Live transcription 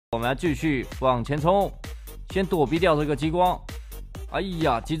我们要继续往前冲，先躲避掉这个激光。哎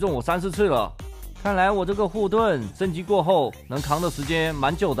呀，击中我3、4次了。看来我这个护盾升级过后能扛的时间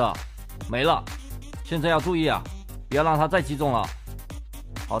蛮久的。没了，现在要注意啊，不要让它再击中了。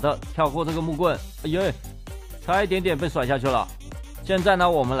好的，跳过这个木棍。哎呀，差一点点被甩下去了。现在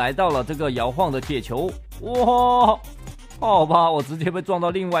呢，我们来到了这个摇晃的铁球。哇，好吧，我直接被撞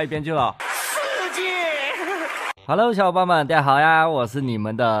到另外一边去了。Hello， 小伙伴们，大家好呀！我是你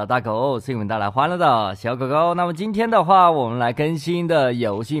们的大狗，是你们带来欢乐的小狗狗。那么今天的话，我们来更新的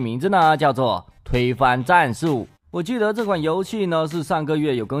游戏名字呢，叫做推翻战术。我记得这款游戏呢是上个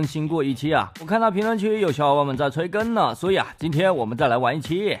月有更新过一期啊，我看到评论区有小伙伴们在催更呢，所以啊，今天我们再来玩一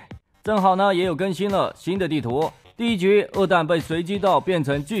期。正好呢也有更新了新的地图。第一局，二蛋被随机到变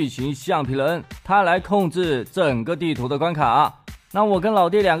成巨型橡皮人，他来控制整个地图的关卡。那我跟老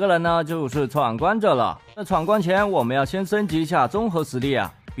弟2个人呢，就是闯关者了。那闯关前，我们要先升级一下综合实力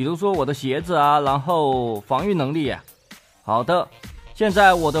啊，比如说我的鞋子啊，然后防御能力啊。好的，现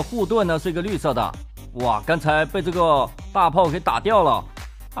在我的护盾呢是一个绿色的。哇，刚才被这个大炮给打掉了。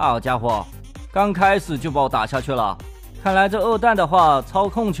好家伙，刚开始就把我打下去了。看来这二蛋的话，操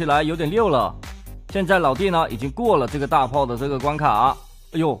控起来有点溜了。现在老弟呢，已经过了这个大炮的这个关卡。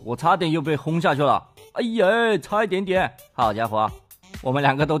哎呦，我差点又被轰下去了。哎呀，差一点点。好家伙，我们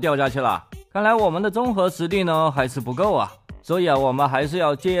2个都掉下去了。看来我们的综合实力呢还是不够啊，所以啊，我们还是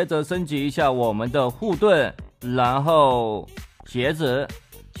要接着升级一下我们的护盾，然后鞋子，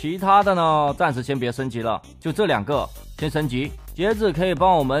其他的呢暂时先别升级了，就这2个先升级。鞋子可以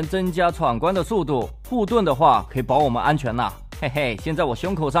帮我们增加闯关的速度，护盾的话可以保我们安全呐。嘿嘿，现在我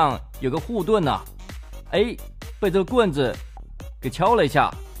胸口上有个护盾呐，哎，被这个棍子给敲了一下，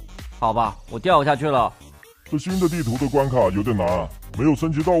好吧，我掉下去了。这新的地图的关卡有点难，没有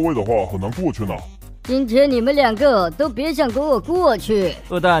升级到位的话很难过去呢。今天你们2个都别想跟我过去。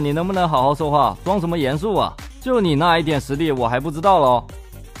二蛋，你能不能好好说话，装什么严肃啊？就你那一点实力我还不知道咯。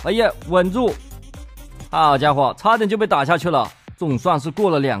哎呀，稳住。好家伙，差点就被打下去了，总算是过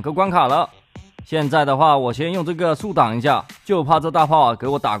了2个关卡了。现在的话，我先用这个树挡一下，就怕这大炮给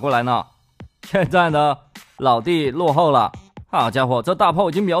我打过来呢。现在呢，老弟落后了。好家伙，这大炮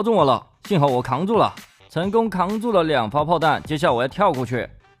已经瞄中我了，幸好我扛住了。成功扛住了2发炮弹，接下来我要跳过去。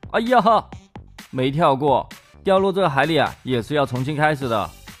哎呀哈，没跳过，掉入这个海里啊，也是要重新开始的。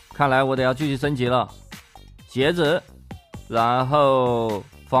看来我得要继续升级了，鞋子，然后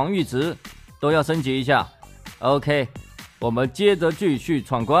防御值都要升级一下。OK， 我们接着继续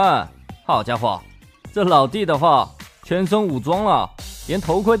闯关。好家伙，这老弟的话全身武装了，连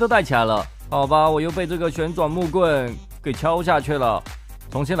头盔都戴起来了。好吧，我又被这个旋转木棍给敲下去了，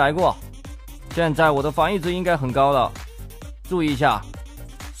重新来过。现在我的防御值应该很高了，注意一下，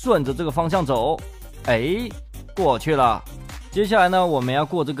顺着这个方向走，哎，过去了。接下来呢，我们要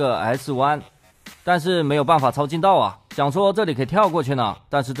过这个 S 弯，但是没有办法超近道啊。想说这里可以跳过去呢，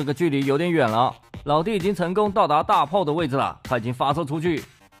但是这个距离有点远了。老弟已经成功到达大炮的位置了，他已经发射出去，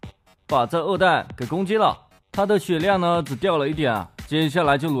把这二蛋给攻击了。他的血量呢只掉了一点啊，接下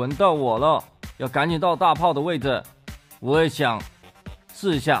来就轮到我了，要赶紧到大炮的位置。我也想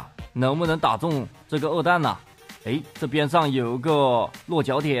试一下能不能打中这个二蛋呢？哎，这边上有一个落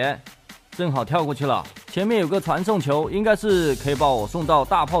脚点，正好跳过去了。前面有个传送球，应该是可以把我送到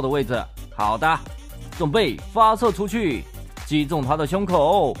大炮的位置。好的，准备发射出去，击中他的胸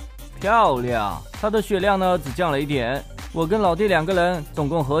口，漂亮。他的血量呢只降了一点。我跟老弟2个人总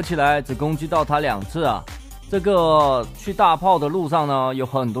共合起来只攻击到他2次啊。这个去大炮的路上呢有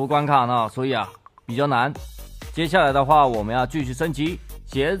很多关卡呢，所以啊比较难。接下来的话，我们要继续升级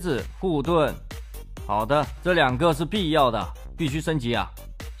鞋子、护盾。好的，这2个是必要的，必须升级啊。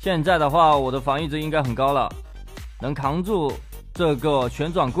现在的话，我的防御值应该很高了，能扛住这个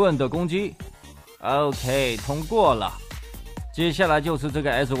旋转棍的攻击。OK， 通过了。接下来就是这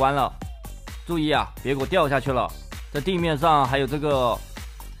个 S 弯了，注意啊，别给我掉下去了。在地面上还有这个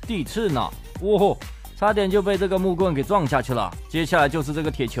地刺呢，哇，差点就被这个木棍给撞下去了。接下来就是这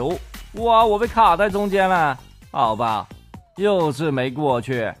个铁球，哇，我被卡在中间了。好吧，又是没过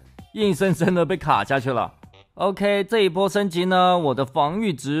去，硬生生的被卡下去了。OK， 这一波升级呢，我的防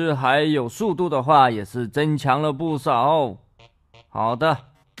御值还有速度的话也是增强了不少。好的，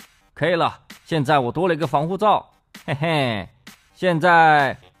可以了。现在我多了一个防护罩，嘿嘿。现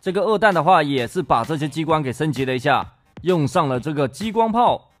在这个二蛋的话也是把这些机关给升级了一下，用上了这个激光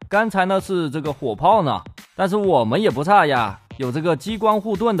炮。刚才呢是这个火炮呢，但是我们也不差呀，有这个激光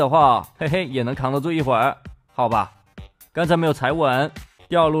护盾的话，嘿嘿，也能扛得住一会儿。好吧，刚才没有踩稳，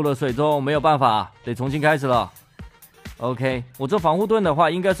掉入了水中，没有办法，得重新开始了。OK， 我这防护盾的话，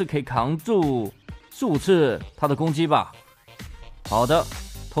应该是可以扛住数次他的攻击吧。好的，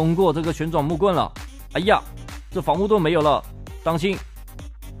通过这个旋转木棍了。哎呀，这防护盾没有了，当心，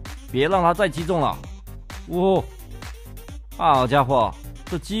别让他再击中了。哇，好家伙，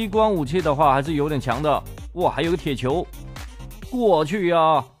这激光武器的话还是有点强的。哇，还有个铁球，过去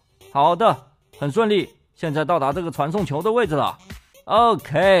呀。好的，很顺利，现在到达这个传送球的位置了。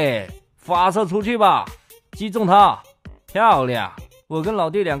OK， 发射出去吧，击中它，漂亮。我跟老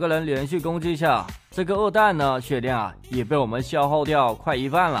弟2个人连续攻击下，这个2弹呢血量啊也被我们消耗掉快一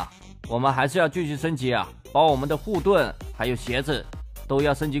半了。我们还是要继续升级啊，把我们的护盾还有鞋子都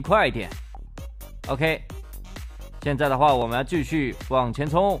要升级快一点。OK， 现在的话我们要继续往前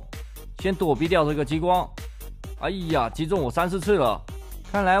冲，先躲避掉这个激光。哎呀，击中我3、4次了，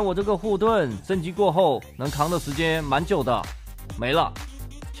看来我这个护盾升级过后能扛的时间蛮久的。没了，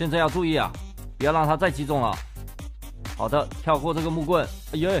现在要注意啊，不要让它再击中了。好的，跳过这个木棍，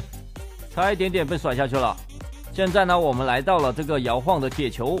哎呀，差一点点被甩下去了。现在呢，我们来到了这个摇晃的铁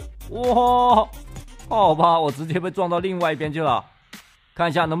球，哇，好吧，我直接被撞到另外一边去了。看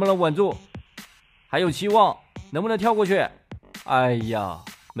一下能不能稳住，还有希望，能不能跳过去？哎呀，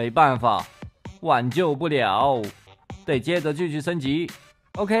没办法，挽救不了，得接着继续升级。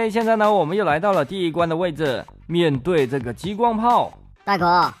OK， 现在呢，我们又来到了第1关的位置，面对这个激光炮。大狗，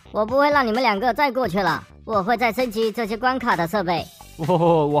我不会让你们2个再过去了，我会再升级这些关卡的设备。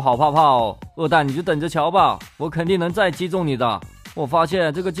我好怕哦，2弹你就等着瞧吧，我肯定能再击中你的。我发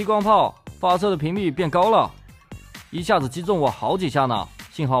现这个激光炮发射的频率变高了，一下子击中我好几下呢，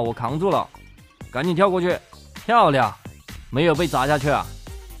幸好我扛住了，赶紧跳过去，漂亮，没有被砸下去啊，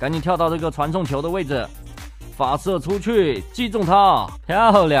赶紧跳到这个传送球的位置，发射出去，击中它，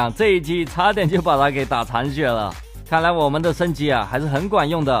漂亮，这一击差点就把它给打残血了。看来我们的升级啊还是很管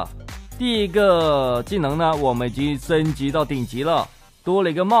用的。第1个技能呢，我们已经升级到顶级了，多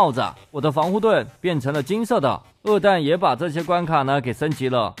了一个帽子，我的防护盾变成了金色的。2弹也把这些关卡呢给升级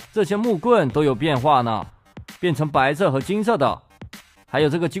了，这些木棍都有变化呢，变成白色和金色的。还有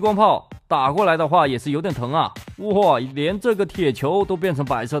这个激光炮打过来的话也是有点疼啊，哇，连这个铁球都变成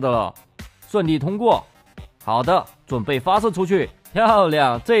白色的了，顺利通过。好的，准备发射出去，漂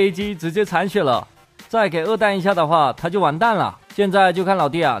亮，这一击直接残血了。再给2弹一下的话，他就完蛋了。现在就看老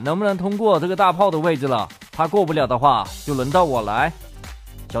弟啊能不能通过这个大炮的位置了，他过不了的话就轮到我来。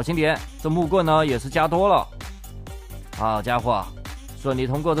小心点，这木棍呢也是加多了。好家伙，顺利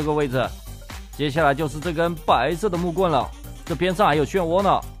通过这个位置。接下来就是这根白色的木棍了，这边上还有漩涡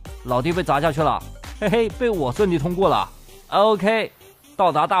呢，老弟被砸下去了，嘿嘿，被我顺利通过了。OK，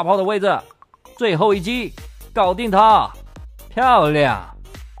 到达大炮的位置，最后一击搞定它，漂亮。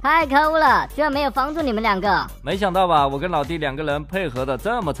太可恶了，居然没有防住你们2个。没想到吧，我跟老弟2个人配合的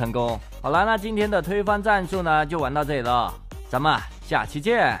这么成功。好了，那今天的推翻战术呢就玩到这里了，咱们下期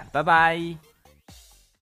见，拜拜。